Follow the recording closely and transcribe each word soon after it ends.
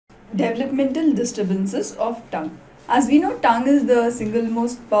Developmental disturbances of tongue. As we know, tongue is the single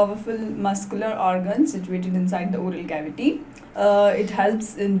most powerful muscular organ situated inside the oral cavity. It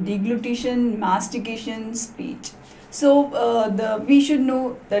helps in deglutition, mastication, speech. So we should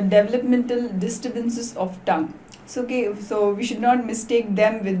know the developmental disturbances of tongue. So we should not mistake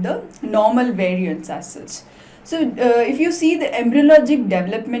them with the normal variants as such. If you see the embryologic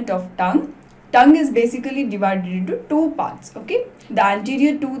development of tongue is basically divided into two parts. Okay, the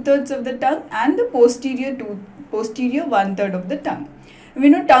anterior 2/3 of the tongue and the posterior 1/3 of the tongue. We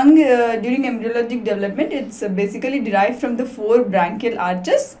know tongue during embryologic development, it's basically derived from the four branchial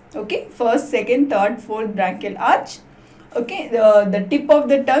arches. Okay, first, second, third, fourth branchial arch. Okay, the tip of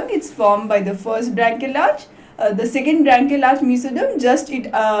the tongue is formed by the first branchial arch. The second branchial arch mesoderm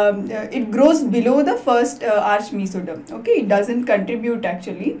it grows below the first arch mesoderm. Okay, it doesn't contribute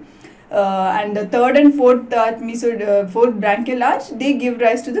actually. And the third and fourth fourth branchial arch, they give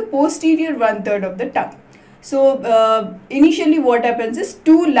rise to the posterior 1/3 of the tongue. So initially what happens is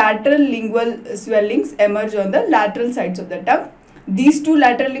two lateral lingual swellings emerge on the lateral sides of the tongue. These two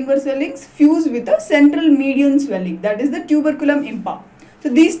lateral lingual swellings fuse with a central median swelling, that is the tuberculum impa. So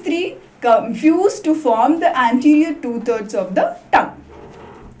these three fuse to form the anterior 2/3 of the tongue.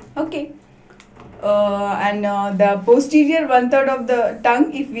 Okay. The posterior 1/3 of the tongue,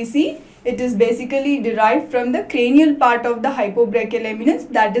 if we see, it is basically derived from the cranial part of the hypobrachial eminence,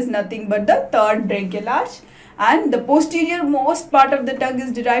 that is nothing but the third branchial arch, and the posterior most part of the tongue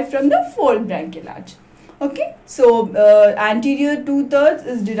is derived from the fourth branchial arch. Okay, so anterior 2/3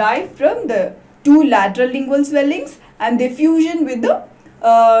 is derived from the two lateral lingual swellings and they fusion with the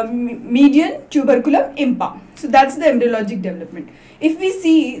median tuberculum impa. So that's the embryologic development. If we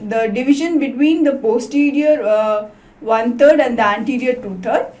see the division between the posterior 1/3 and the anterior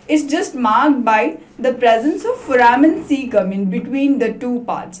 2/3, it's just marked by the presence of foramen cecum in between the two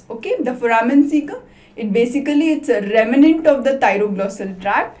parts. Okay, the foramen cecum, it's a remnant of the thyroglossal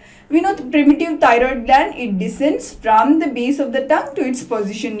tract. We know the primitive thyroid gland, it descends from the base of the tongue to its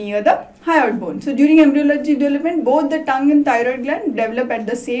position near the hyoid bone. So during embryologic development, both the tongue and thyroid gland develop at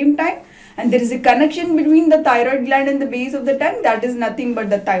the same time, and there is a connection between the thyroid gland and the base of the tongue, that is nothing but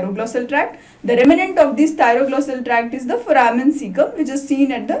the thyroglossal tract. The remnant of this thyroglossal tract is the foramen cecum, which is seen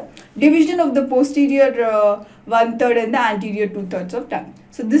at the division of the posterior 1/3 and the anterior 2/3 of tongue.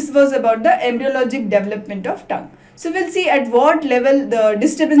 So this was about the embryologic development of tongue. So we'll see at what level the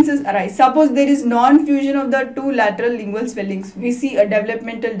disturbances arise. Suppose there is non-fusion of the two lateral lingual swellings, we see a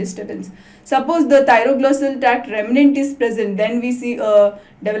developmental disturbance. Suppose the thyroglossal tract remnant is present, then we see a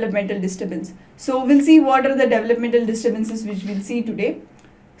developmental disturbance. So we'll see what are the developmental disturbances which we'll see today.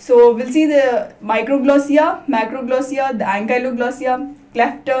 So we'll see the microglossia, macroglossia, the ankylosglossia,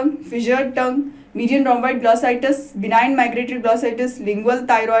 cleft tongue, fissured tongue, median rhomboid glossitis, benign migratory glossitis, lingual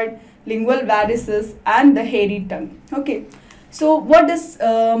thyroid, lingual varices, and the hairy tongue. Okay, so what is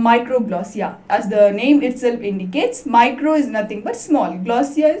microglossia? As the name itself indicates, micro is nothing but small,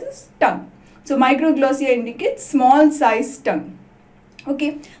 glossia is tongue. So microglossia indicates small size tongue.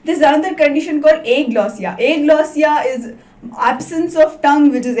 Okay, there's another condition called aglossia. Aglossia is absence of tongue,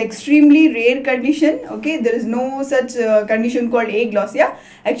 which is extremely rare condition. Okay, there is no such condition called aglossia.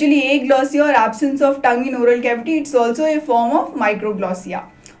 Actually, aglossia or absence of tongue in oral cavity, it's also a form of microglossia.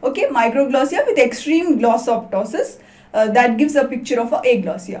 Okay, microglossia with extreme glossoptosis, that gives a picture of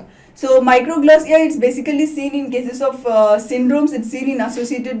aglossia. So microglossia, it's basically seen in cases of syndromes. It's seen in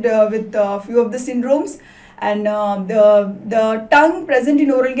associated with few of the syndromes, and the tongue present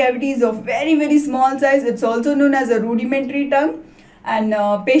in oral cavity is of very, very small size. It's also known as a rudimentary tongue, and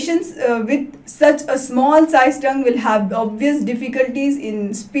patients with such a small size tongue will have obvious difficulties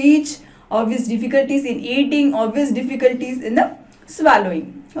in speech, obvious difficulties in eating, obvious difficulties in the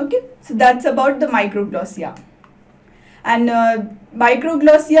swallowing. Okay, so that's about the microglossia. And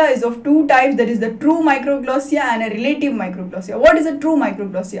microglossia is of two types, that is the true microglossia and a relative microglossia. What is a true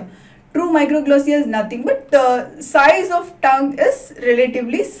microglossia? True microglossia is nothing but the size of tongue is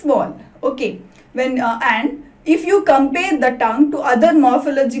relatively small. Okay, and if you compare the tongue to other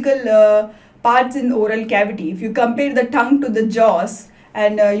morphological parts in the oral cavity, if you compare the tongue to the jaws,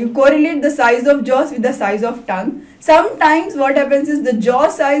 and you correlate the size of jaws with the size of tongue, sometimes what happens is the jaw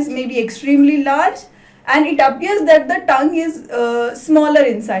size may be extremely large and it appears that the tongue is smaller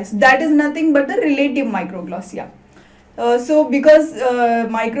in size. That is nothing but the relative microglossia. So because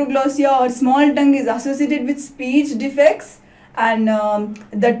microglossia or small tongue is associated with speech defects and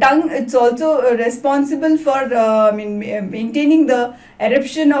the tongue, it's also responsible for maintaining the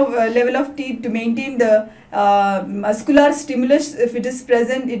eruption of level of teeth, to maintain the muscular stimulus. If it is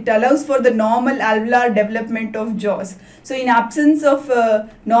present, it allows for the normal alveolar development of jaws. So in absence of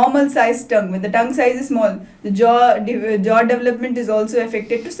normal sized tongue, when the tongue size is small, the jaw development is also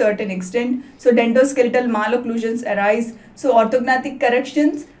affected to certain extent. So dentoskeletal malocclusions arise. So orthognathic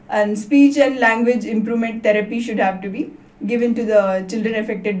corrections and speech and language improvement therapy should have to be given to the children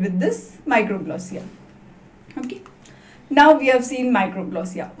affected with this microglossia. Okay. Now we have seen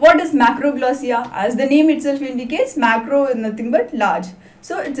microglossia. What is macroglossia? As the name itself indicates, macro is nothing but large.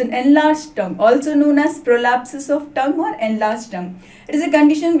 So it's an enlarged tongue, also known as prolapsus of tongue or enlarged tongue. It is a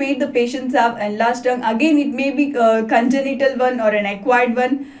condition where the patients have enlarged tongue. Again, it may be a congenital one or an acquired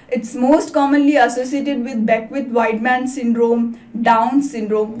one. It's most commonly associated with Beckwith-Wiedemann syndrome, Down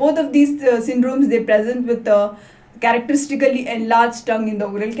syndrome. Both of these syndromes, they present with characteristically enlarged tongue in the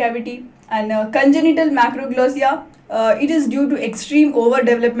oral cavity. And congenital macroglossia, it is due to extreme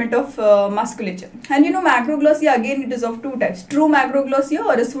overdevelopment of musculature. And you know, macroglossia, again, it is of two types: true macroglossia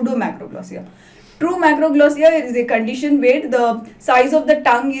or a pseudo macroglossia. True macroglossia is a condition where the size of the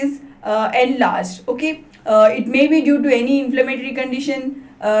tongue is enlarged. Okay, it may be due to any inflammatory condition.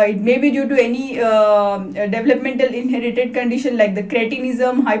 It may be due to any developmental inherited condition like the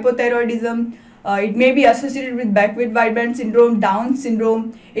cretinism, hypothyroidism. It may be associated with Beckwith-Wiedemann syndrome, Down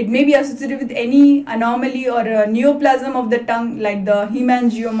syndrome. It may be associated with any anomaly or neoplasm of the tongue like the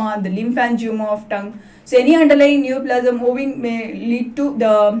hemangioma, the lymphangioma of tongue. So any underlying neoplasm owing may lead to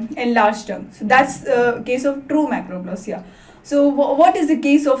the enlarged tongue. So that's the case of true macroglossia. So what is the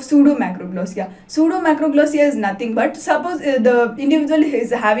case of pseudo macroglossia? Pseudo macroglossia is nothing but, suppose the individual is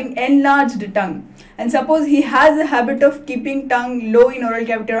having enlarged tongue, and suppose he has a habit of keeping tongue low in oral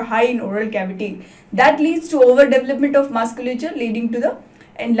cavity or high in oral cavity. That leads to overdevelopment of musculature leading to the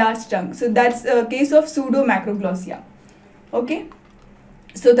enlarged tongue. So that's a case of pseudo macroglossia. Okay.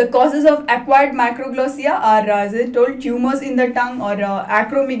 So the causes of acquired macroglossia are, as I told, tumors in the tongue or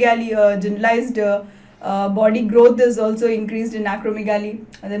acromegaly, generalized body growth is also increased in acromegaly.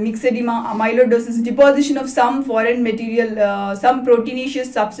 The myxedema, amyloidosis, deposition of some foreign material, some proteinaceous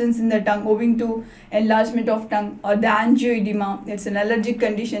substance in the tongue owing to enlargement of tongue, or the angioedema. It's an allergic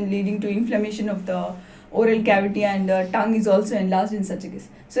condition leading to inflammation of the oral cavity, and tongue is also enlarged in such a case.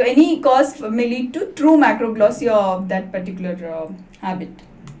 So any cause may lead to true macroglossia of that particular habit.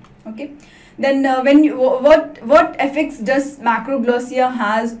 Okay. Then what effects does macroglossia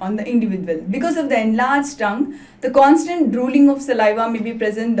has on the individual? Because of the enlarged tongue, the constant drooling of saliva may be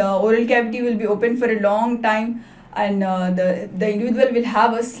present. The oral cavity will be open for a long time, and the individual will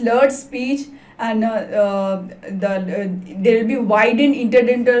have a slurred speech, and there will be widened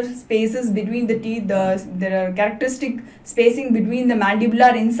interdental spaces between the teeth. There are characteristic spacing between the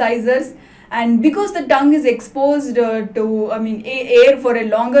mandibular incisors. And because the tongue is exposed to air for a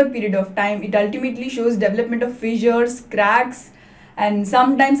longer period of time, it ultimately shows development of fissures, cracks, and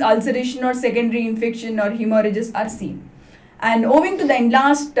sometimes ulceration or secondary infection or hemorrhages are seen. And owing to the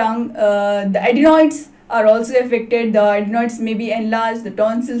enlarged tongue, the adenoids are also affected. The adenoids may be enlarged, the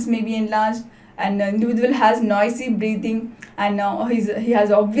tonsils may be enlarged, and the individual has noisy breathing, and he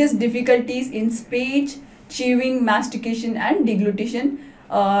has obvious difficulties in speech, chewing, mastication, and deglutition.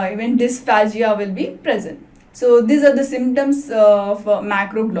 Even dysphagia will be present. So these are the symptoms of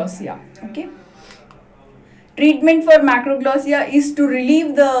macroglossia. Okay. Treatment for macroglossia is to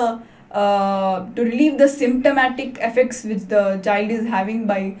relieve the symptomatic effects which the child is having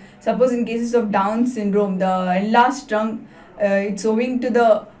by, suppose in cases of Down syndrome, the enlarged tongue, it's owing to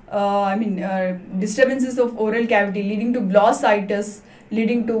the disturbances of oral cavity leading to glossitis,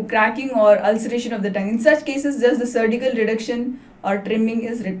 leading to cracking or ulceration of the tongue. In such cases, just the surgical reduction or trimming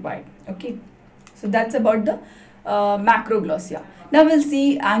is required. Okay, so that's about the macroglossia. Now we'll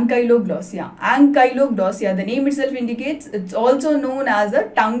see ankyloglossia. Ankyloglossia, the name itself indicates, it's also known as a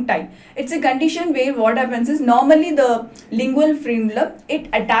tongue tie. It's a condition where what happens is, normally the lingual frenulum, it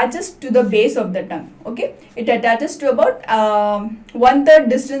attaches to the base of the tongue. Okay, it attaches to about 1/3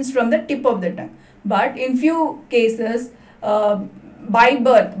 distance from the tip of the tongue. But in few cases, by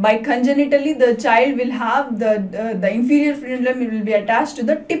birth, by congenitally, the child will have the inferior frenulum, it will be attached to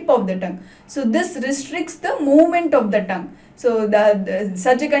the tip of the tongue. So this restricts the movement of the tongue. So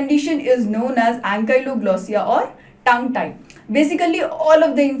such a condition is known as ankyloglossia or tongue tie. Basically, all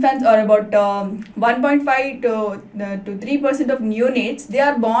of the infants, or about 1.5 to 3% of neonates, they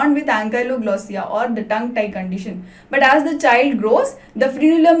are born with ankyloglossia or the tongue tie condition. But as the child grows, the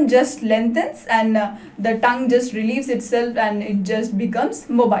frenulum just lengthens, and the tongue just relieves itself, and it just becomes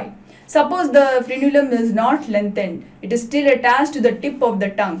mobile. Suppose the frenulum is not lengthened, it is still attached to the tip of the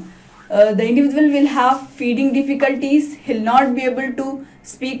tongue. The individual will have feeding difficulties, he will not be able to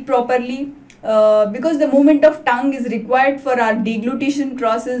speak properly. Because the movement of tongue is required for our deglutition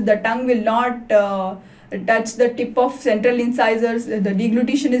process, the tongue will not touch the tip of central incisors, the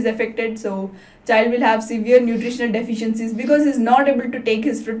deglutition is affected, so child will have severe nutritional deficiencies because he is not able to take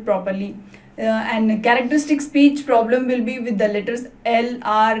his food properly. And characteristic speech problem will be with the letters L,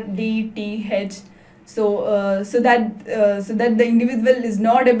 R, D, T, H. So that the individual is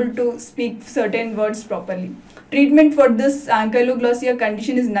not able to speak certain words properly. Treatment for this ankyloglossia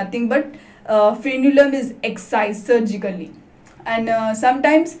condition is nothing but frenulum is excised surgically, and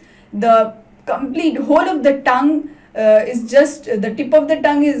sometimes the complete whole of the tongue is just the tip of the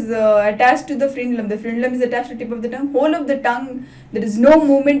tongue is attached to the frenulum. The frenulum is attached to the tip of the tongue. Whole of the tongue, there is no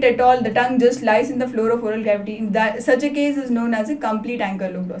movement at all. The tongue just lies in the floor of oral cavity. In that, such a case is known as a complete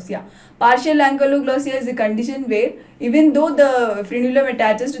ankyloglossia. Partial ankyloglossia is a condition where even though the frenulum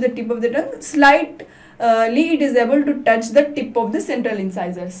attaches to the tip of the tongue, slightly it is able to touch the tip of the central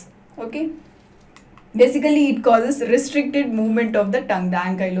incisors. Okay. Basically, it causes restricted movement of the tongue, the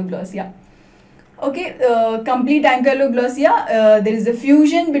ankyloglossia. Okay, complete ankyloglossia, there is a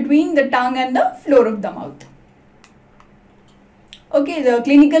fusion between the tongue and the floor of the mouth. Okay, the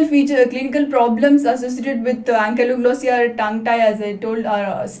clinical problems associated with ankyloglossia or tongue tie, as I told,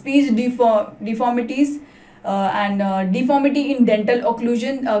 are speech deformities and deformity in dental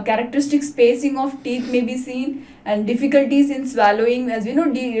occlusion. Characteristic spacing of teeth may be seen, and difficulties in swallowing. As we know,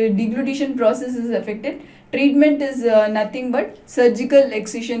 deglutition process is affected. Treatment is nothing but surgical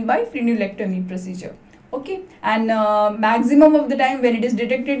excision by frenulectomy procedure. Okay, and maximum of the time when it is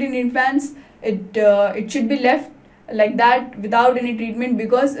detected in infants, it should be left like that without any treatment,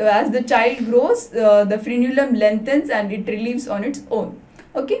 because as the child grows, the frenulum lengthens and it relieves on its own.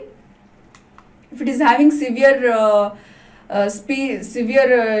 Okay, if it is having severe speech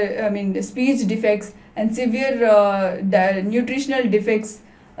defects and severe nutritional defects,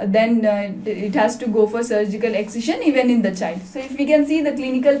 then it has to go for surgical excision even in the child. So if we can see the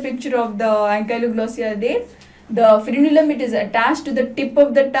clinical picture of the ankyloglossia there, the frenulum, it is attached to the tip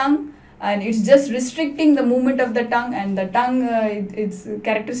of the tongue and it's just restricting the movement of the tongue, and the tongue it's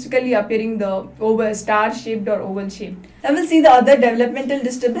characteristically appearing the oval, star shaped or oval shaped. Now we'll see the other developmental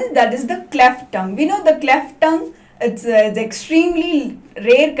disturbance, that is the cleft tongue. We know the cleft tongue, it's extremely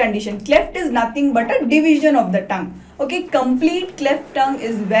rare condition. Cleft is nothing but a division of the tongue. Okay, complete cleft tongue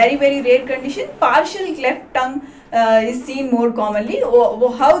is very rare condition. Partial cleft tongue is seen more commonly.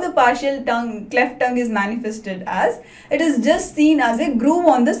 How the partial cleft tongue is manifested as, it is just seen as a groove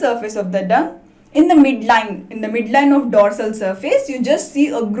on the surface of the tongue in the midline of dorsal surface. You just see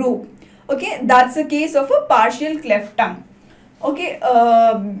a groove. Okay, that's a case of a partial cleft tongue. Okay,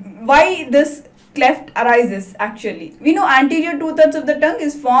 why this cleft arises? Actually, we know anterior 2/3 of the tongue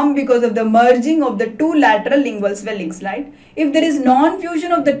is formed because of the merging of the two lateral lingual swellings, right? If there is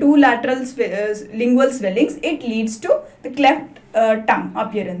non-fusion of the two lateral lingual swellings, it leads to the cleft tongue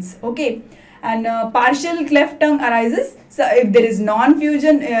appearance. Okay, and partial cleft tongue arises, so if there is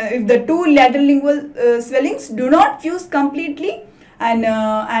non-fusion, if the two lateral lingual swellings do not fuse completely, and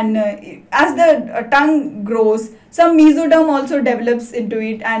as the tongue grows, some mesoderm also develops into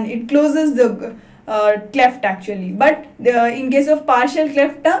it and it closes the cleft actually. But in case of partial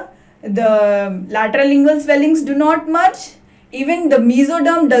cleft tongue, the lateral lingual swellings do not merge, even the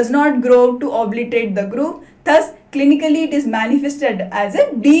mesoderm does not grow to obliterate the groove. Thus, clinically it is manifested as a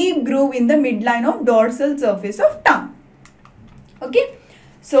deep groove in the midline of dorsal surface of tongue. Okay,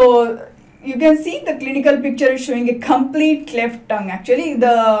 so you can see the clinical picture is showing a complete cleft tongue. Actually,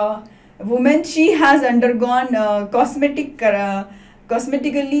 the woman, she has undergone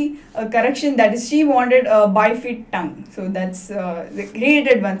cosmetically correction, that is, she wanted a bifid tongue. So that's the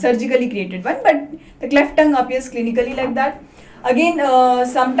created one, surgically created one, but the cleft tongue appears clinically like that. Again,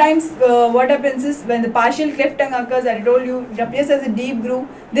 sometimes what happens is when the partial cleft tongue occurs, I told you, it appears as a deep groove.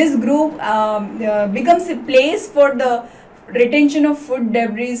 This groove becomes a place for the retention of food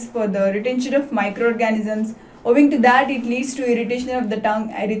debris, for the retention of microorganisms. Owing to that, it leads to irritation of the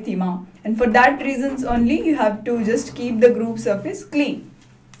tongue, erythema, and for that reasons only you have to just keep the groove surface clean.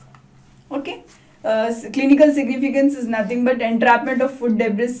 Okay, clinical significance is nothing but entrapment of food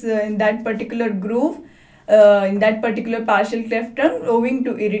debris in that particular groove, in that particular partial cleft tongue, owing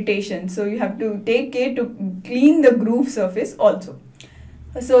to irritation. So you have to take care to clean the groove surface also.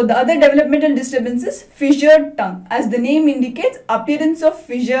 So the other developmental disturbances, fissured tongue. As the name indicates, appearance of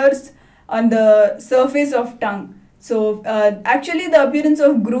fissures on the surface of tongue. So actually the appearance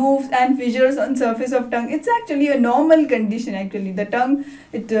of grooves and fissures on surface of tongue, it's actually a normal condition actually. The tongue,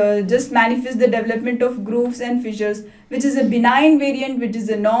 it just manifests the development of grooves and fissures, which is a benign variant, which is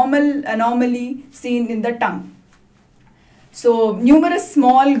a normal anomaly seen in the tongue. So numerous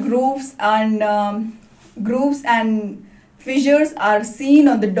small grooves and fissures are seen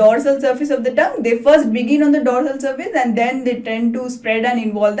on the dorsal surface of the tongue. They first begin on the dorsal surface and then they tend to spread and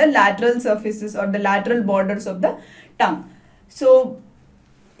involve the lateral surfaces or the lateral borders of the tongue. So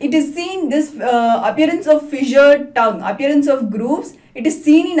it is seen, this appearance of fissured tongue, appearance of grooves, it is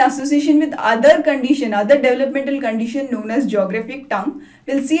seen in association with other condition, other developmental condition known as geographic tongue.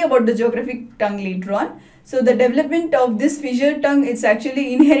 We'll see about the geographic tongue later on. So the development of this fissured tongue is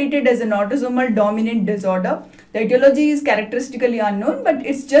actually inherited as an autosomal dominant disorder. The etiology is characteristically unknown, but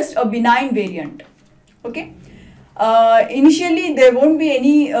it's just a benign variant. Okay. Initially there won't be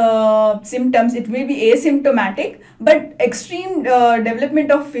any symptoms, it may be asymptomatic, but extreme development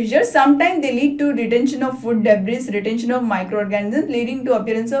of fissures, sometimes they lead to retention of food debris, retention of microorganisms, leading to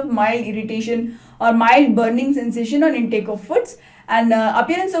appearance of mild irritation or mild burning sensation on intake of foods. And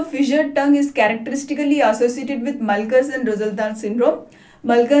appearance of fissured tongue is characteristically associated with Mulcairn-Rosenthal syndrome.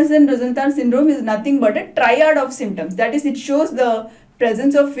 Mulcairn-Rosenthal syndrome is nothing but a triad of symptoms. That is, it shows the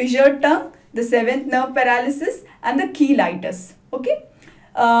presence of fissured tongue, the seventh nerve paralysis, and the cheilitis. Okay.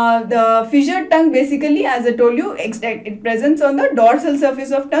 The fissured tongue basically, as I told you, it presents on the dorsal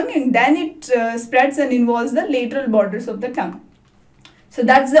surface of tongue and then it spreads and involves the lateral borders of the tongue. So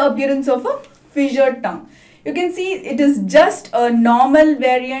that's the appearance of a fissured tongue. You can see it is just a normal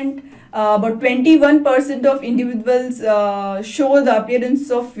variant. About 21% of individuals show the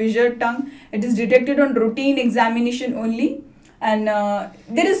appearance of fissured tongue. It is detected on routine examination only, and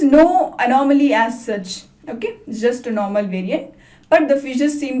there is no anomaly as such. Okay, it's just a normal variant, but the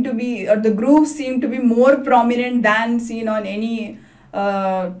fissures seem to be, or the grooves seem to be more prominent than seen on any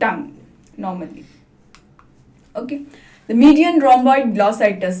tongue normally. Okay. The median rhomboid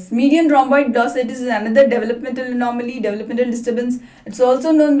glossitis. Median rhomboid glossitis is another developmental anomaly, developmental disturbance. It's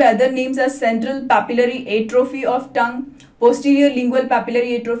also known by other names as central papillary atrophy of tongue, posterior lingual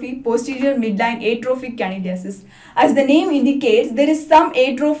papillary atrophy, posterior midline atrophic candidiasis. As the name indicates, there is some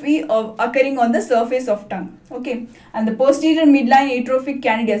atrophy occurring on the surface of tongue. Okay, and the posterior midline atrophic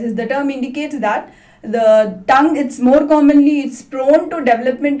candidiasis, the term indicates that the tongue, it's more commonly, it's prone to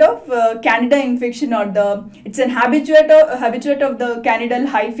development of candida infection, or it's an habituate of the candidal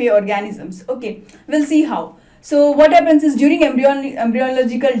hyphae organisms. Okay, we'll see how. So what happens is, during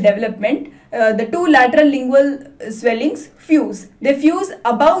embryological development, the two lateral lingual swellings fuse. They fuse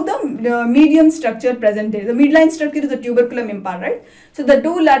above the medium structure present there. The midline structure is the tuberculum impar, right? So the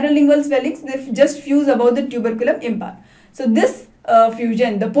two lateral lingual swellings, they just fuse above the tuberculum impar. So this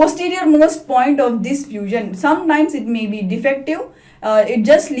fusion, the posterior most point of this fusion, sometimes it may be defective. It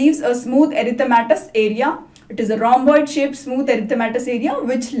just leaves a smooth erythematous area. It is a rhomboid shaped smooth erythematous area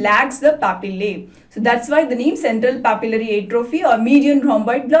which lacks the papillae. So that's why the name central papillary atrophy or median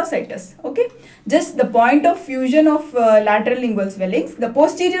rhomboid glossitis. Okay, just the point of fusion of lateral lingual swellings. The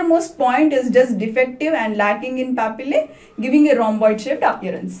posterior most point is just defective and lacking in papillae, giving a rhomboid shaped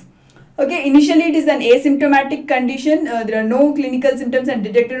appearance. Okay, initially it is an asymptomatic condition. There are no clinical symptoms and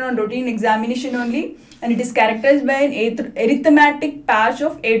detected on routine examination only, and it is characterized by an erythematic patch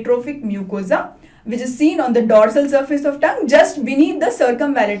of atrophic mucosa, which is seen on the dorsal surface of tongue just beneath the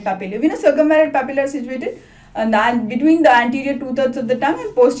circumvallate papillae. We know circumvallate papillae are situated between the anterior 2/3 of the tongue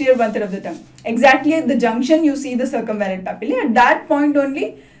and posterior 1/3 of the tongue. Exactly at the junction you see the circumvallate papillae. At that point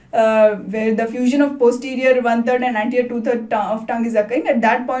only, where the fusion of posterior 1/3 and anterior 2/3 of tongue is occurring, at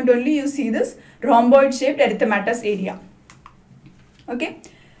that point only you see this rhomboid shaped erythematous area. Okay,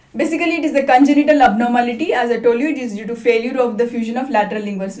 basically it is a congenital abnormality. As I told you, it is due to failure of the fusion of lateral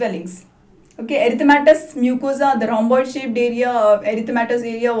lingual swellings. Okay, erythematous mucosa, the rhomboid shaped area, erythematous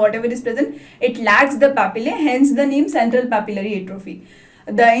area, whatever is present, it lacks the papillae, hence the name central papillary atrophy.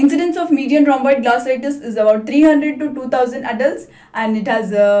 The incidence of median rhomboid glossitis is about 300 to 2000 adults, and it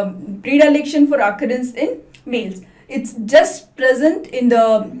has a predilection for occurrence in males. It's just present in the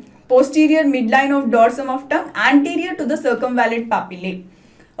posterior midline of dorsum of tongue, anterior to the circumvallate papillae.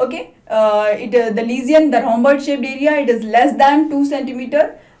 Okay, the lesion, the rhomboid shaped area, it is less than 2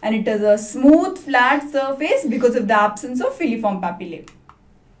 cm and it has a smooth flat surface because of the absence of filiform papillae.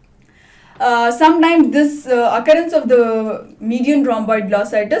 Sometimes this occurrence of the median rhomboid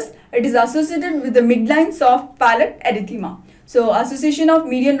glossitis, it is associated with the midline soft palate erythema. So association of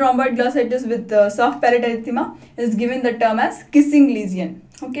median rhomboid glossitis with soft palate erythema is given the term as kissing lesion.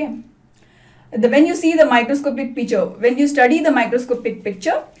 Okay. when you see the microscopic picture, when you study the microscopic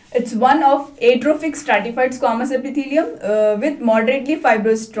picture, it's one of atrophic stratified squamous epithelium with moderately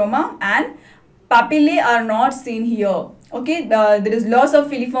fibrous stroma, and papillae are not seen here. Okay, there is loss of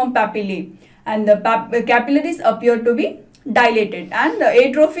filiform papillae, and the capillaries appear to be dilated, and the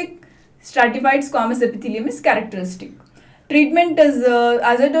atrophic stratified squamous epithelium is characteristic. Treatment is,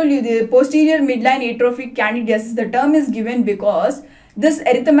 as I told you, the posterior midline atrophic candidiasis. The term is given because this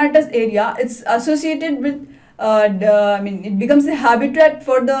erythematous area is associated with, it becomes a habitat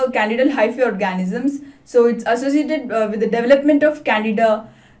for the candidal hyphae organisms. So it's associated with the development of candidal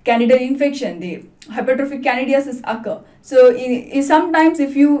infection. The hypertrophic candidiasis occur. So sometimes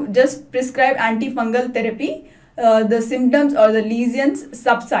if you just prescribe antifungal therapy, the symptoms or the lesions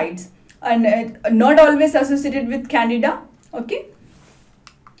subsides, and not always associated with candida. Okay.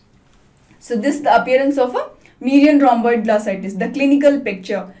 So this is the appearance of a median rhomboid glossitis, the clinical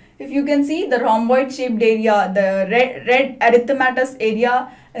picture. If you can see the rhomboid shaped area, the red erythematous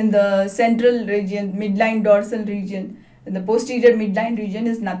area in the central region, midline dorsal region, and the posterior midline region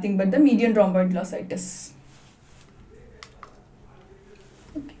is nothing but the median rhomboid glossitis.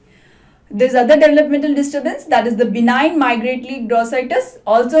 Okay. There is other developmental disturbance, that is the benign migratory glossitis,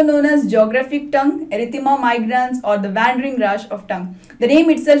 also known as geographic tongue, erythema migrans, or the wandering rash of tongue. The name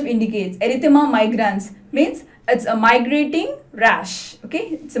itself indicates erythema migrans means it's a migrating rash.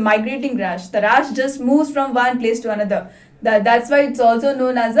 Okay, it's a migrating rash. The rash just moves from one place to another. That's why it's also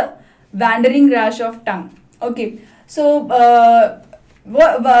known as a wandering rash of tongue. Okay, so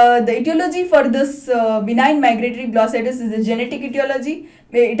the etiology for this benign migratory glossitis is a genetic etiology.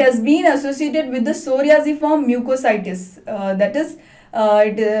 It has been associated with the psoriasiform mucositis. That is,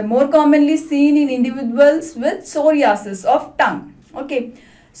 it is more commonly seen in individuals with psoriasis of tongue. Okay,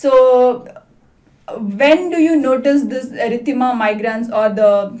 so when do you notice this erythema migrans or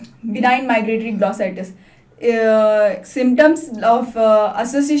the benign migratory glossitis? Symptoms of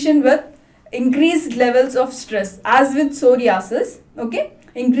association with increased levels of stress, as with psoriasis. Okay,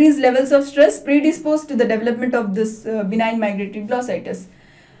 increased levels of stress predisposed to the development of this benign migratory glossitis.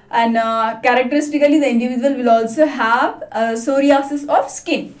 And characteristically, the individual will also have psoriasis of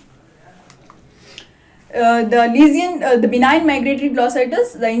skin. The lesion, the benign migratory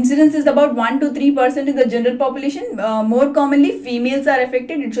glossitis, the incidence is about 1 to 3% in the general population. More commonly, females are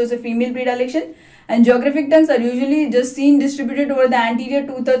affected. It shows a female predilection. And geographic tongues are usually just seen distributed over the anterior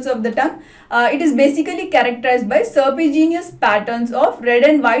 2/3 of the tongue. It is basically characterized by serpiginous patterns of red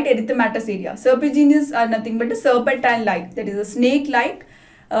and white erythematous area. Serpiginous are nothing but a serpentine-like, that is a snake-like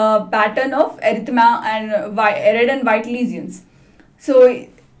pattern of erythema and red and white lesions. So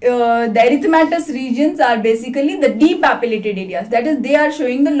the erythematous regions are basically the depapillated areas, that is, they are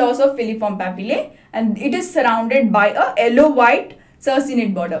showing the loss of filiform papillae, and it is surrounded by a yellow-white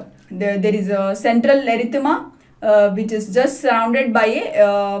cercinate border. There is a central erythema which is just surrounded by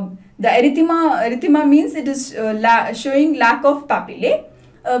a, the erythema means it is showing lack of papillae,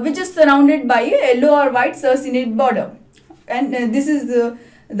 which is surrounded by a yellow or white cercinate border. And this is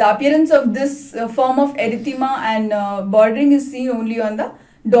the appearance of this form of erythema and bordering is seen only on the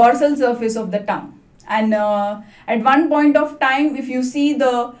dorsal surface of the tongue. And at one point of time, if you see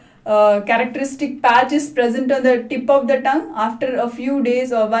the characteristic patch is present on the tip of the tongue, after a few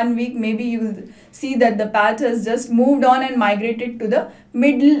days or 1 week, maybe you will see that the patch has just moved on and migrated to the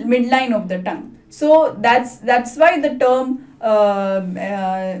midline of the tongue. So that's why the term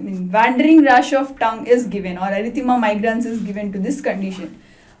wandering rash of tongue is given, or erythema migrans is given to this condition.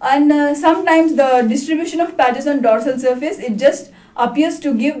 And sometimes the distribution of patches on dorsal surface, it just appears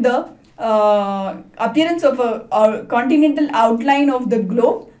to give the appearance of a continental outline of the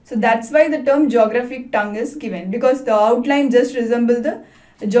globe. So that's why the term geographic tongue is given, because the outline just resembles the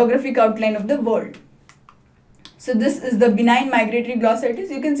geographic outline of the world. So this is the benign migratory glossitis.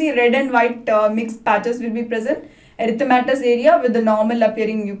 You can see red and white mixed patches will be present. Erythematous area with the normal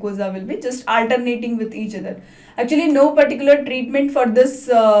appearing mucosa will be just alternating with each other. Actually, no particular treatment for this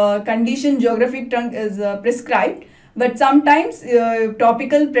condition, geographic tongue, is prescribed. But sometimes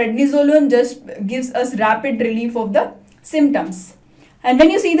topical prednisolone just gives us rapid relief of the symptoms. And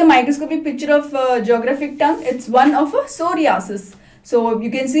when you see the microscopic picture of geographic tongue, it's one of a psoriasis. So you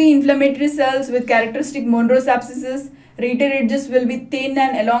can see inflammatory cells with characteristic Monroe's abscesses. Reader edges will be thin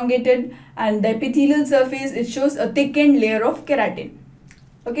and elongated, and the epithelial surface, it shows a thickened layer of keratin.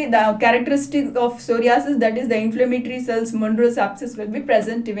 Okay, the characteristic of psoriasis, that is the inflammatory cells Monroe's abscess, will be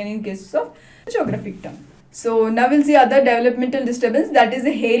present even in cases of geographic tongue. So now we'll see other developmental disturbance, that is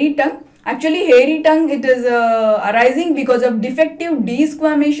a hairy tongue. Actually, hairy tongue, it is arising because of defective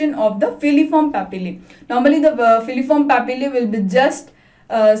desquamation of the filiform papillae. Normally, the filiform papillae will be just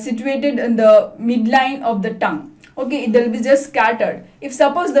situated in the midline of the tongue. Okay, it will be just scattered. If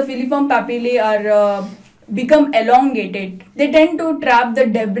suppose the filiform papillae are become elongated, they tend to trap the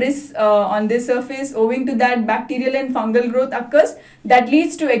debris on the surface. Owing to that, bacterial and fungal growth occurs that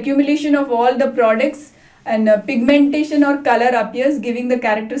leads to accumulation of all the products, and pigmentation or color appears, giving the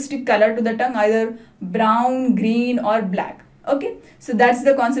characteristic color to the tongue, either brown, green or black. Okay, so that's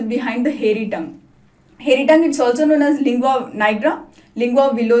the concept behind the hairy tongue. Hairy tongue, it's also known as lingua nigra,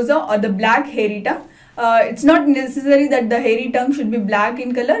 lingua villosa, or the black hairy tongue. It's not necessary that the hairy tongue should be black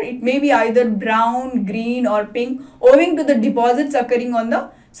in color. It may be either brown, green or pink, owing to the deposits occurring on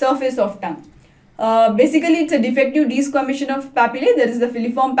the surface of tongue. Basically, it's a defective desquamation of papillae. There is the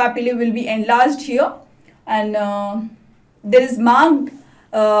filiform papillae will be enlarged here, and there is marked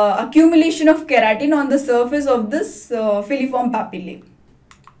accumulation of keratin on the surface of this filiform papillae.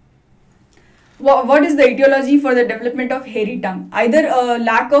 What is the etiology for the development of hairy tongue? Either a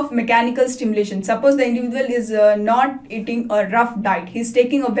lack of mechanical stimulation. Suppose the individual is not eating a rough diet. He is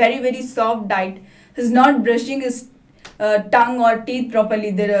taking a very soft diet. He is not brushing his tongue or teeth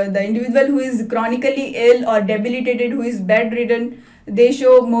properly. The individual who is chronically ill or debilitated, who is bedridden, they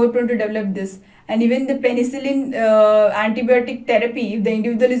show more prone to develop this. And even the penicillin antibiotic therapy, if the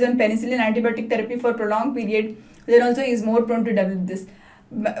individual is on penicillin antibiotic therapy for prolonged period, then also is more prone to develop this.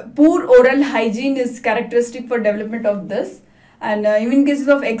 Poor oral hygiene is characteristic for development of this, and even in cases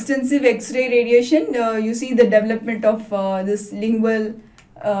of extensive X-ray radiation, you see the development of this lingua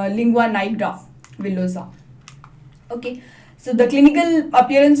nigra villosa. Okay, so the clinical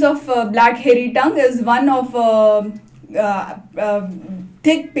appearance of black hairy tongue is one of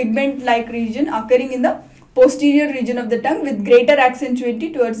thick pigment-like region occurring in the posterior region of the tongue with greater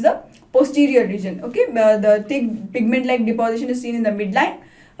accentuity towards the posterior region. Okay, the thick pigment-like deposition is seen in the midline,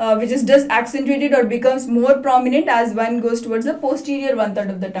 which is just accentuated or becomes more prominent as one goes towards the posterior 1/3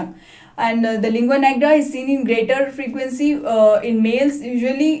 of the tongue. And the lingua nigra is seen in greater frequency in males.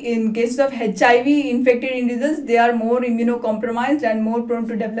 Usually in cases of HIV infected individuals, they are more immunocompromised and more prone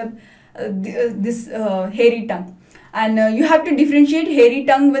to develop this hairy tongue. And you have to differentiate hairy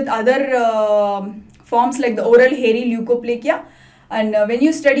tongue with other forms like the oral hairy leukoplakia. And when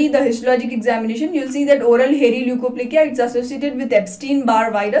you study the histologic examination, you'll see that oral hairy leukoplakia, it's associated with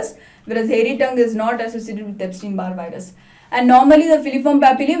Epstein-Barr virus, whereas hairy tongue is not associated with Epstein-Barr virus. And normally the filiform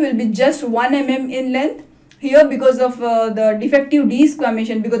papillae will be just 1 mm in length. Here, because of the defective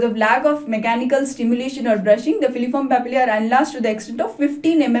desquamation, because of lack of mechanical stimulation or brushing, the filiform papillae are enlarged to the extent of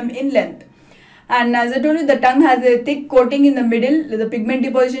 15 mm in length. And as I told you, the tongue has a thick coating in the middle. The pigment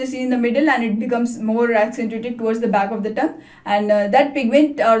deposition is seen in the middle, and it becomes more accentuated towards the back of the tongue. And that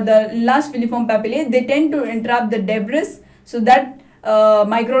pigment or the enlarged filiform papillae, they tend to entrap the debris, so that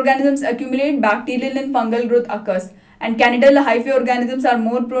microorganisms accumulate, bacterial and fungal growth occurs. And candidal hyphae organisms are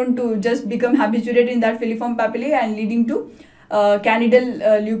more prone to just become habituated in that filiform papillae and leading to candidal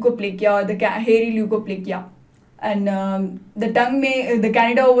leukoplakia or the hairy leukoplakia. And the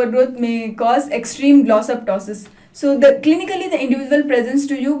candida overgrowth may cause extreme glossoptosis. So clinically the individual presents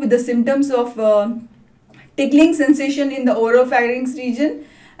to you with the symptoms of tickling sensation in the oropharynx region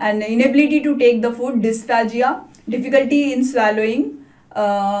and inability to take the food, dysphagia, difficulty in swallowing,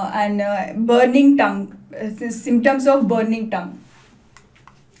 and burning tongue, symptoms of burning tongue.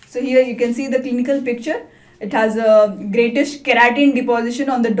 So here you can see the clinical picture. It has a greatish keratin deposition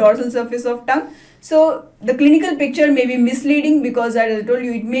on the dorsal surface of tongue. So the clinical picture may be misleading because, as I told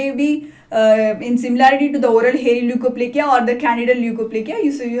you, it may be in similarity to the oral hairy leukoplakia or the candidal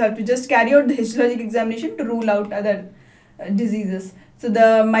leukoplakia. So you have to just carry out the histologic examination to rule out other diseases. So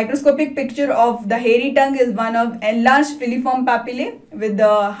the microscopic picture of the hairy tongue is one of enlarged filiform papillae with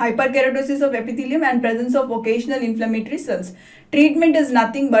the hyperkeratosis of epithelium and presence of occasional inflammatory cells. Treatment is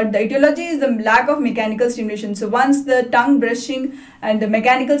nothing but the etiology is the lack of mechanical stimulation. So once the tongue brushing and the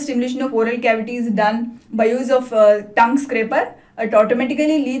mechanical stimulation of oral cavity is done by use of tongue scraper, it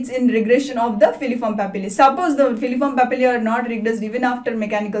automatically leads in regression of the filiform papillae. Suppose the filiform papillae are not regressed even after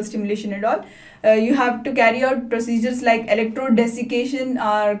mechanical stimulation at all, you have to carry out procedures like electrodesiccation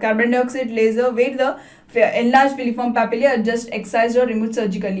or carbon dioxide laser, where the enlarged filiform papillae are just excised or removed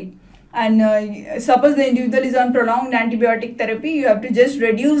surgically. And suppose the individual is on prolonged antibiotic therapy, you have to just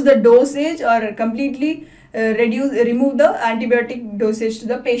reduce the dosage or completely remove the antibiotic dosage to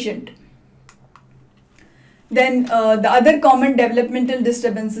the patient. Then the other common developmental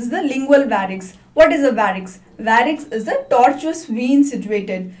disturbance is the lingual varix. What is a varix? Varix is a tortuous vein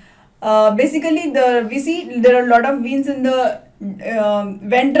situated. Basically, we see there are a lot of veins in the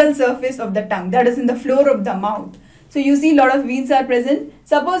ventral surface of the tongue, that is in the floor of the mouth. So you see a lot of veins are present.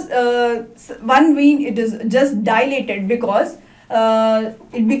 Suppose one vein, it is just dilated because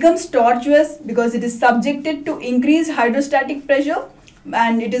it becomes tortuous because it is subjected to increased hydrostatic pressure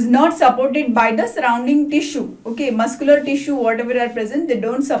and it is not supported by the surrounding tissue. Okay, muscular tissue, whatever are present, they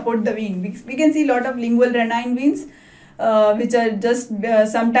don't support the vein. We can see a lot of lingual renine veins which are just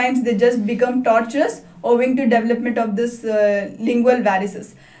sometimes they just become tortuous owing to development of this lingual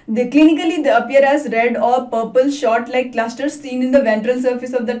varices. Clinically they appear as red or purple short-like clusters seen in the ventral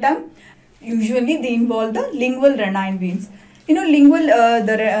surface of the tongue. Usually they involve the lingual renine veins. You know,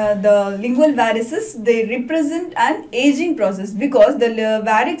 the lingual varices, they represent an aging process because the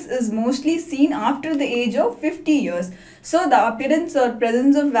varix is mostly seen after the age of 50 years. So the appearance or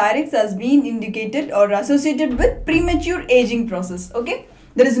presence of varix has been indicated or associated with premature aging process. Okay,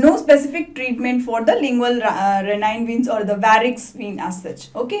 there is no specific treatment for the lingual renine veins or the varix vein as such.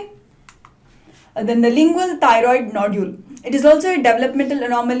 Okay. Then the lingual thyroid nodule. It is also a developmental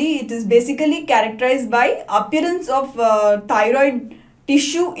anomaly. It is basically characterized by appearance of thyroid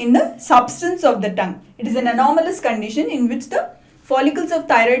tissue in the substance of the tongue. It is an anomalous condition in which the follicles of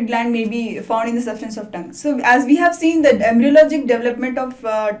thyroid gland may be found in the substance of tongue. So as we have seen the embryologic development of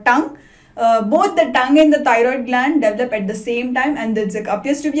tongue, both the tongue and the thyroid gland develop at the same time, and there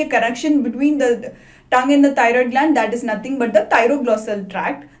appears to be a connection between the tongue and the thyroid gland, that is nothing but the thyroglossal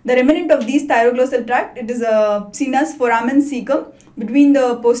tract. The remnant of these thyroglossal tract, it is seen as foramen cecum between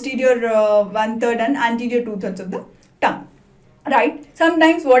the posterior 1/3 and anterior 2/3 of the tongue. Right?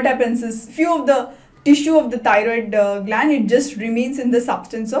 Sometimes what happens is few of the tissue of the thyroid gland, it just remains in the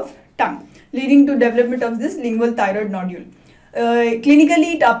substance of tongue, leading to development of this lingual thyroid nodule.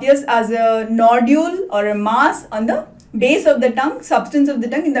 Clinically, it appears as a nodule or a mass on the base of the tongue, substance of the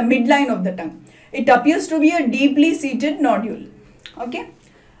tongue, in the midline of the tongue. It appears to be a deeply seated nodule. Okay.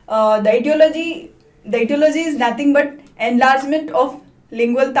 The etiology is nothing but enlargement of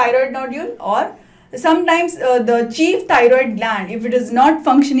lingual thyroid nodule, or sometimes the chief thyroid gland, if it is not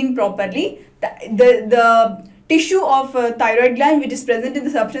functioning properly, the tissue of thyroid gland which is present in the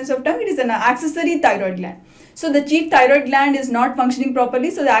substance of tongue, it is an accessory thyroid gland. So the chief thyroid gland is not functioning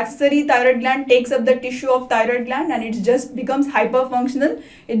properly, so the accessory thyroid gland takes up the tissue of thyroid gland and it just becomes hyperfunctional,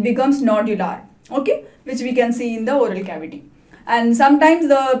 it becomes nodular, okay, which we can see in the oral cavity. And sometimes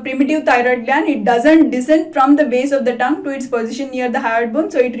the primitive thyroid gland, it doesn't descend from the base of the tongue to its position near the hyoid bone,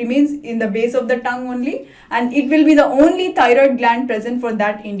 so it remains in the base of the tongue only, and it will be the only thyroid gland present for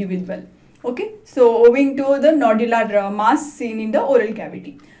that individual. Okay, so owing to the nodular mass seen in the oral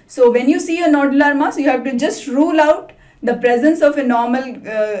cavity. So when you see a nodular mass, you have to just rule out the presence of a normal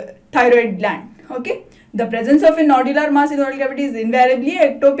thyroid gland. Okay, the presence of a nodular mass in the oral cavity is invariably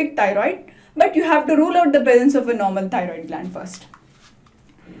ectopic thyroid, but you have to rule out the presence of a normal thyroid gland first.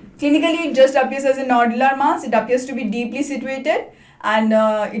 Clinically, it just appears as a nodular mass. It appears to be deeply situated, and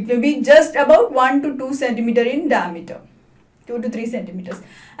it will be just about 1 to 2 centimeter in diameter, 2 to 3 centimeters.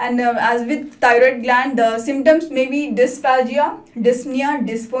 And as with thyroid gland, the symptoms may be dysphagia, dyspnea,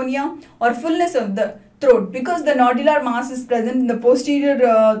 dysphonia, or fullness of the throat, because the nodular mass is present in the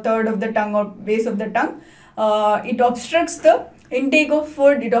posterior third of the tongue or base of the tongue. It obstructs the intake of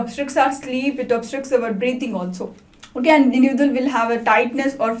food, it obstructs our sleep, it obstructs our breathing also. Okay, and the individual will have a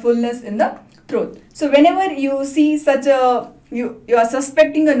tightness or fullness in the throat. So whenever you see such a, you are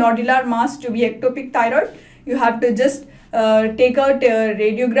suspecting a nodular mass to be ectopic thyroid, you have to just take out a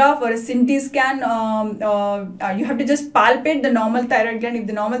radiograph or a CT scan. You have to just palpate the normal thyroid gland. If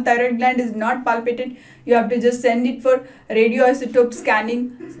the normal thyroid gland is not palpated, you have to just send it for radioisotope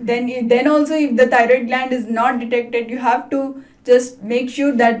scanning. Then also, if the thyroid gland is not detected, you have to just make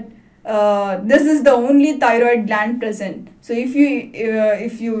sure that this is the only thyroid gland present. So if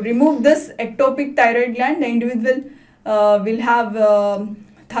you remove this ectopic thyroid gland, the individual will have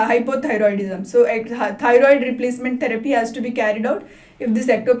hypothyroidism. So thyroid replacement therapy has to be carried out if this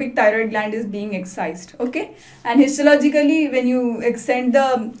ectopic thyroid gland is being excised. Okay, and histologically, when you send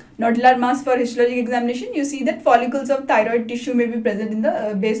the nodular mass for histologic examination, you see that follicles of thyroid tissue may be present in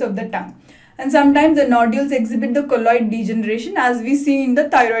the base of the tongue. And sometimes the nodules exhibit the colloid degeneration, as we see in the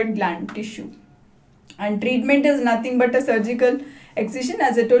thyroid gland tissue. And treatment is nothing but a surgical excision.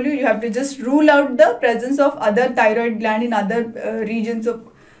 As I told you, you have to just rule out the presence of other thyroid gland in other regions of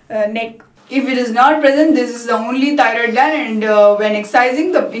neck. If it is not present, this is the only thyroid gland, and when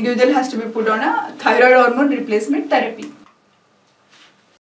excising, the individual has to be put on a thyroid hormone replacement therapy.